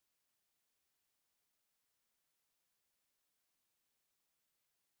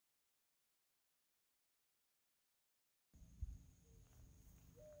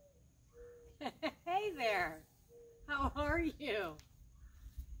Hey there, how are you?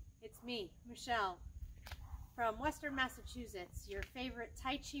 It's me, Michelle, from Western Massachusetts, your favorite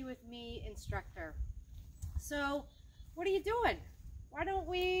Tai Chi with me instructor. So, what are you doing? Why don't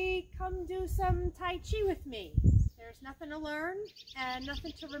we come do some Tai Chi with me? There's nothing to learn and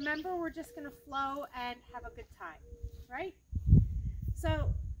nothing to remember. We're just going to flow and have a good time, right?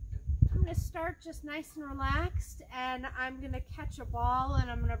 So, I'm going to start just nice and relaxed, and I'm going to catch a ball and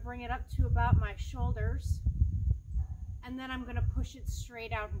I'm going to bring it up to about my shoulders, and then I'm going to push it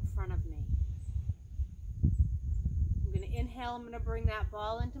straight out in front of me. I'm going to inhale, I'm going to bring that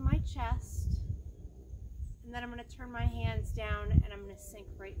ball into my chest, and then I'm going to turn my hands down and I'm going to sink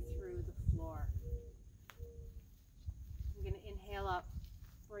right through the floor. I'm going to inhale up,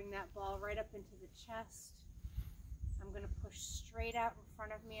 bring that ball right up into the chest. I'm going to push straight out in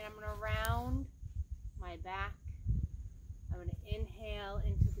front of me, and I'm going to round my back. I'm going to inhale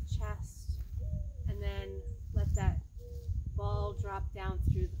into the chest and then let that ball drop down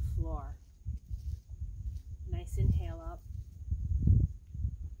through the floor. Nice inhale up.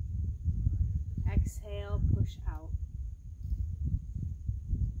 Exhale, push out.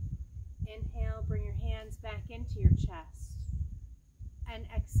 Inhale, bring your hands back into your chest. And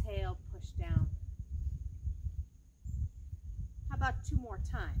exhale, push down. How about 2 more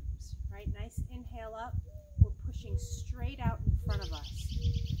times, right? Nice inhale up. We're pushing straight out in front of us.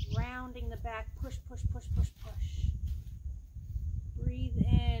 Rounding the back, push, push, push, push, push. Breathe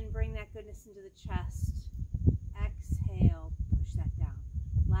in, bring that goodness into the chest. Exhale, push that down.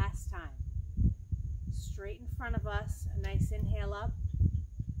 Last time. Straight in front of us, a nice inhale up.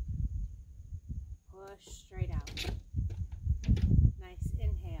 Push straight out. Nice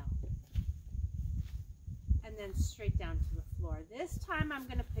inhale. And then straight down to the floor. This time I'm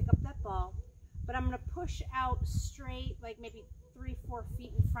going to pick up that ball, but I'm going to push out straight, like maybe 3-4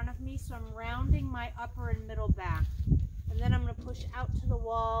 feet in front of me. So I'm rounding my upper and middle back. And then I'm going to push out to the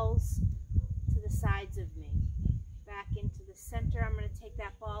walls, to the sides of me. Back into the center. I'm going to take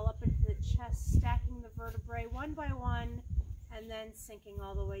that ball up into the chest, stacking the vertebrae one by one, and then sinking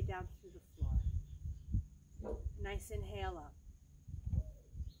all the way down through the floor. Nice inhale up.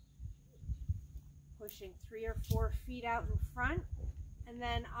 Pushing 3 or 4 feet out in front, and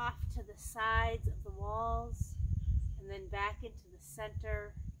then off to the sides of the walls, and then back into the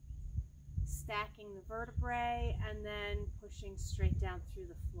center, stacking the vertebrae, and then pushing straight down through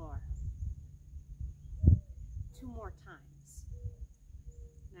the floor. 2 more times.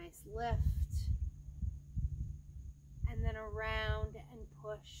 Nice lift, and then around and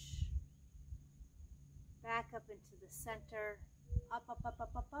push. Back up into the center, up, up, up,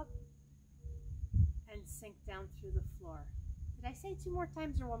 up, up, up. And sink down through the floor. Did I say 2 more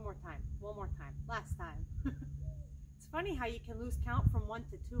times or 1 more time? 1 more time. Last time. It's funny how you can lose count from 1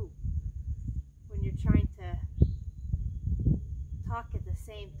 to 2 when you're trying to talk at the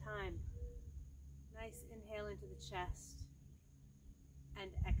same time. Nice inhale into the chest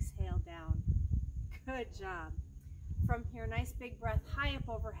and exhale down. Good job. From here, nice big breath high up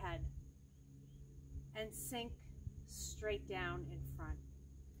overhead and sink straight down in front.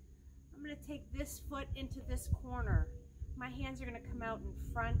 I'm going to take this foot into this corner. My hands are going to come out in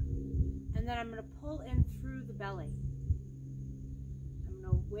front, and then I'm going to pull in through the belly. I'm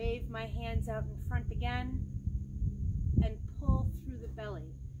going to wave my hands out in front again and pull through the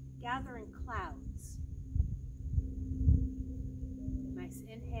belly, gathering clouds. Nice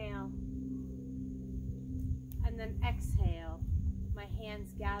inhale, and then exhale. My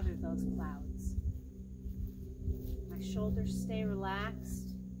hands gather those clouds. My shoulders stay relaxed.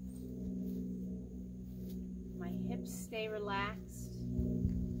 My hips stay relaxed.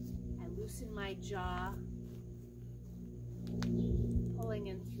 I loosen my jaw, pulling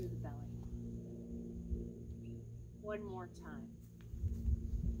in through the belly. 1 more time.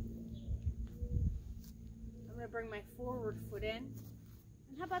 I'm going to bring my forward foot in.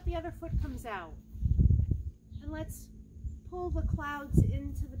 And how about the other foot comes out? And let's pull the clouds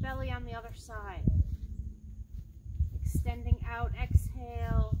into the belly on the other side. Extending out,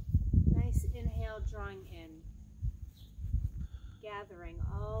 exhale. Nice inhale, drawing in. Gathering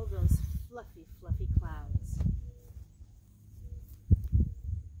all those fluffy, fluffy clouds.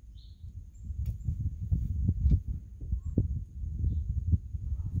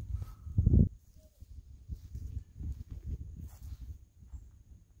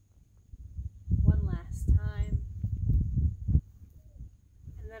 One last time.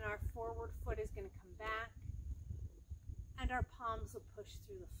 And then our forward foot is going to come back, and our palms will push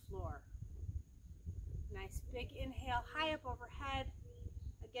through the floor. Nice big inhale, high up overhead.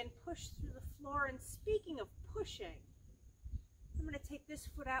 Again, push through the floor. And speaking of pushing, I'm going to take this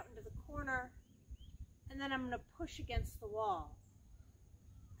foot out into the corner, and then I'm going to push against the wall.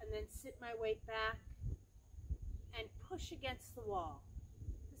 And then sit my weight back and push against the wall.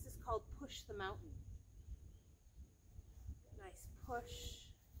 This is called push the mountain. Nice push.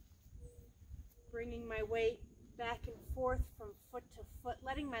 Bringing my weight back and forth from foot to foot,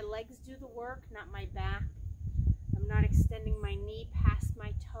 letting my legs do the work, not my back. I'm not extending my knee past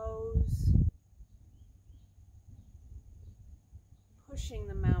my toes. Pushing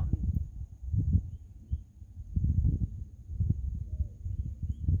the mountain.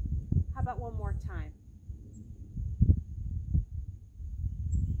 How about one more time?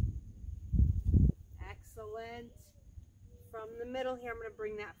 Excellent. From the middle here, I'm going to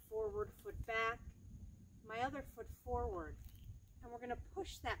bring that forward foot back, my other foot forward, and we're going to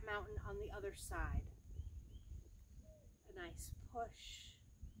push that mountain on the other side. A nice push,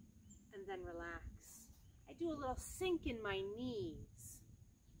 and then relax. I do a little sink in my knees.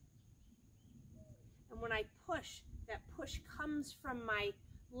 And when I push, that push comes from my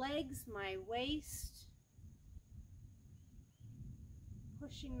legs, my waist,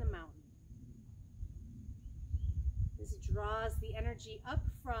 pushing the mountain. This draws the energy up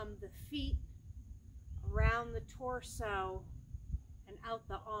from the feet, around the torso, and out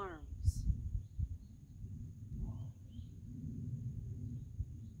the arms.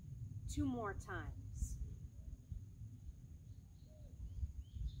 2 more times.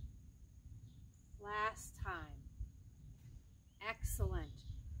 Last time. Excellent.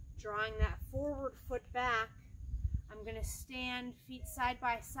 Drawing that forward foot back, I'm going to stand feet side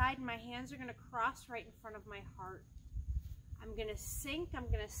by side, and my hands are going to cross right in front of my heart. I'm going to sink,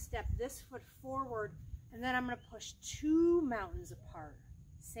 I'm going to step this foot forward, and then I'm going to push 2 mountains apart.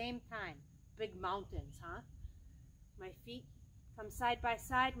 Same time. Big mountains, huh? My feet come side by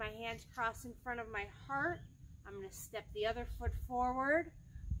side, my hands cross in front of my heart. I'm going to step the other foot forward,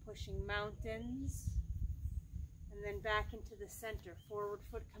 pushing mountains, and then back into the center. Forward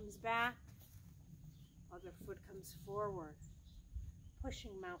foot comes back, other foot comes forward,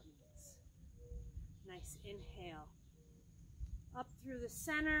 pushing mountains. Nice inhale. Up through the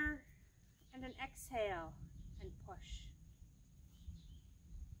center, and an exhale, and push.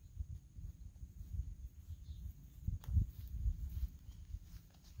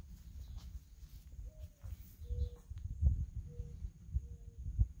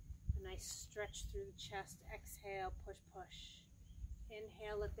 A nice stretch through the chest. Exhale, push, push.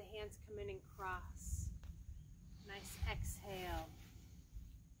 Inhale, let the hands come in and cross. Nice exhale,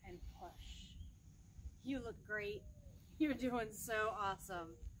 and push. You look great. You're doing so awesome.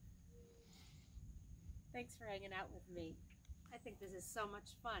 Thanks for hanging out with me. I think this is so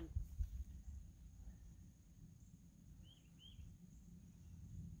much fun.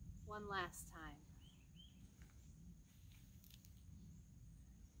 One last time.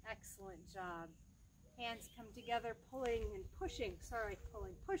 Excellent job. Hands come together, pulling and pushing. Sorry,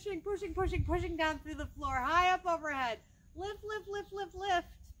 pulling. Pushing, pushing, pushing, pushing down through the floor, high up overhead. Lift, lift, lift, lift, lift.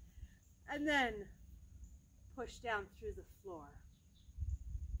 And then push down through the floor.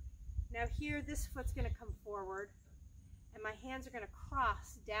 Now here, this foot's going to come forward, and my hands are going to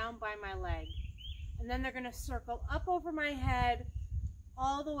cross down by my leg. And then they're going to circle up over my head,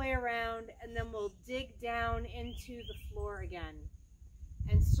 all the way around, and then we'll dig down into the floor again.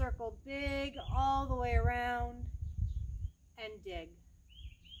 And circle big all the way around, and dig.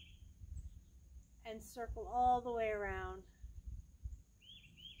 And circle all the way around,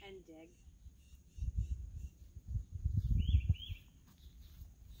 and dig.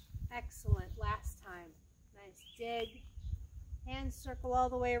 Excellent. Last time. Nice dig. Hands circle all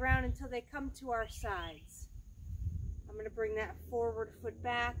the way around until they come to our sides. I'm going to bring that forward foot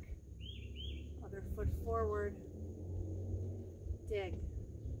back. Other foot forward. Dig.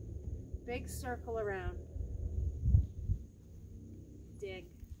 Big circle around. Dig.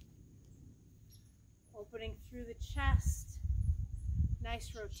 Opening through the chest.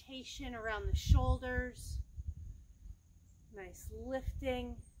 Nice rotation around the shoulders. Nice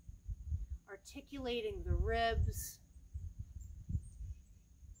lifting. Articulating the ribs.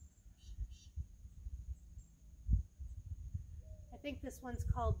 I think this one's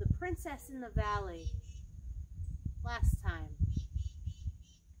called the Princess in the Valley. Last time.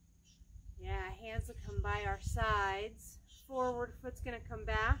 Yeah, hands will come by our sides. Forward foot's going to come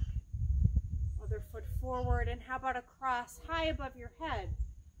back. Other foot forward. And how about a cross high above your head?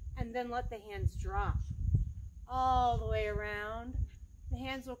 And then let the hands drop. All the way around. The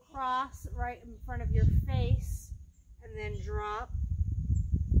hands will cross right in front of your face and then drop.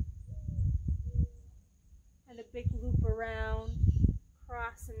 And a big loop around,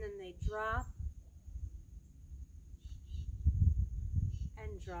 cross, and then they drop.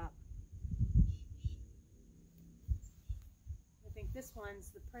 and drop. I think this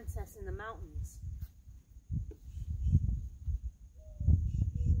one's the Princess in the Mountains.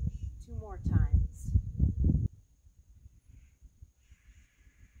 2 more times.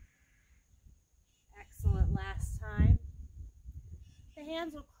 Excellent. Last time. The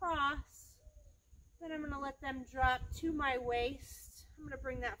hands will cross. Then I'm going to let them drop to my waist. I'm going to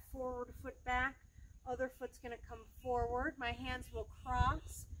bring that forward foot back. Other foot's going to come forward. My hands will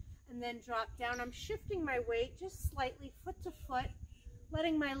cross and then drop down. I'm shifting my weight just slightly, foot to foot,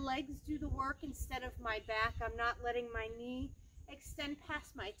 letting my legs do the work instead of my back. I'm not letting my knee extend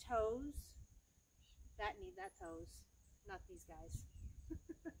past my toes. That knee, that toes, not these guys.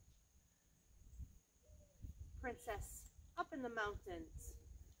 Princess up in the mountains.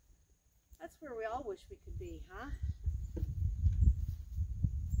 That's where we all wish we could be, huh?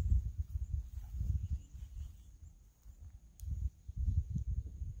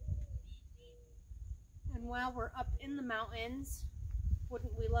 And while we're up in the mountains,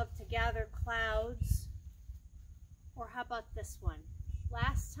 wouldn't we love to gather clouds? Or how about this one?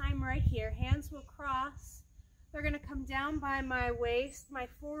 Last time right here, hands will cross. They're going to come down by my waist. My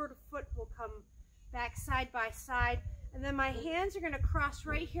forward foot will come back side by side. And then my hands are going to cross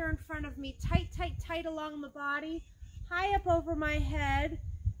right here in front of me, tight, tight, tight along the body, high up over my head,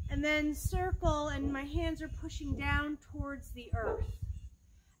 and then circle, and my hands are pushing down towards the earth.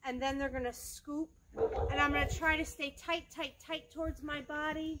 And then they're going to scoop, and I'm going to try to stay tight, tight, tight towards my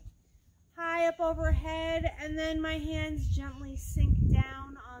body, high up overhead, and then my hands gently sink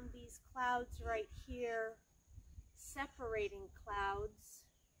down on these clouds right here, separating clouds,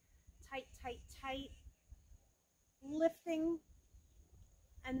 tight, tight, tight, lifting,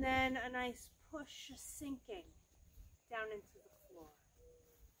 and then a nice push, sinking down into the floor.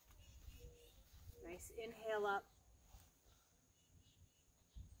 Nice inhale up.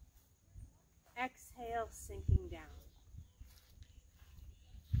 Exhale, sinking down.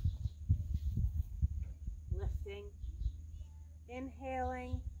 Lifting,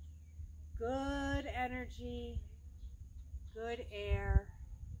 inhaling, good energy, good air.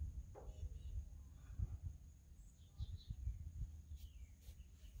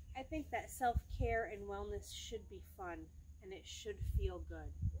 I think that self-care and wellness should be fun, and it should feel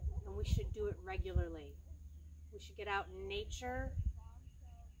good, and we should do it regularly. We should get out in nature,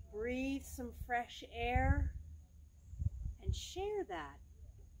 breathe some fresh air, and share that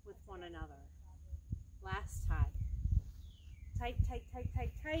with one another. Last time. Tight, tight, tight,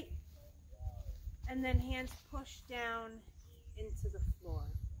 tight, tight. And then hands push down into the floor.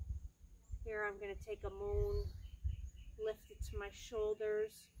 Here I'm going to take a moon, lift it to my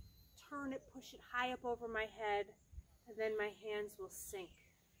shoulders, turn it, push it high up over my head, and then my hands will sink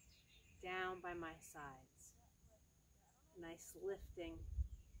down by my sides. Nice lifting.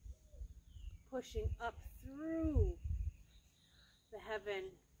 Pushing up through the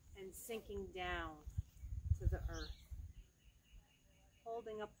heaven and sinking down to the earth.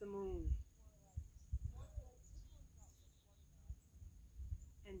 Holding up the moon.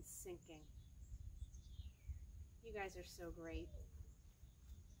 And sinking. You guys are so great.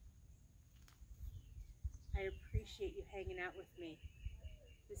 I appreciate you hanging out with me.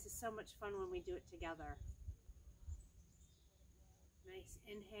 This is so much fun when we do it together. Nice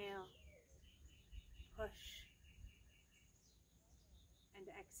inhale. Push and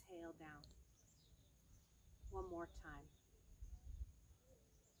exhale down. One more time.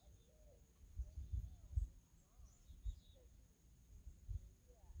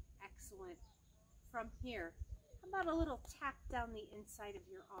 Excellent. From here, how about a little tap down the inside of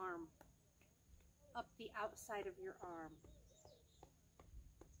your arm, up the outside of your arm.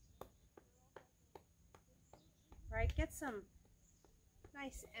 Right? Get some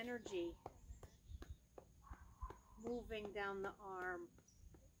nice energy moving down the arm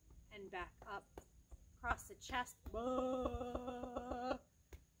and back up, across the chest,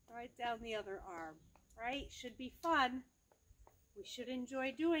 right down the other arm, right? Should be fun. We should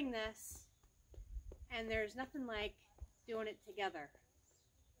enjoy doing this. And there's nothing like doing it together,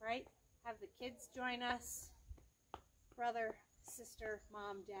 right? Have the kids join us, brother, sister,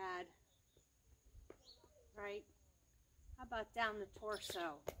 mom, dad, right? How about down the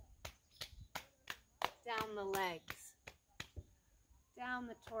torso? Down the legs, down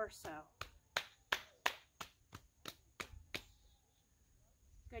the torso.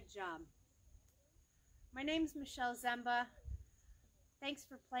 Good job. My name's Michelle Zemba. Thanks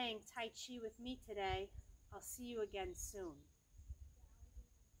for playing Tai Chi with me today. I'll see you again soon.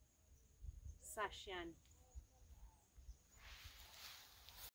 Sashen.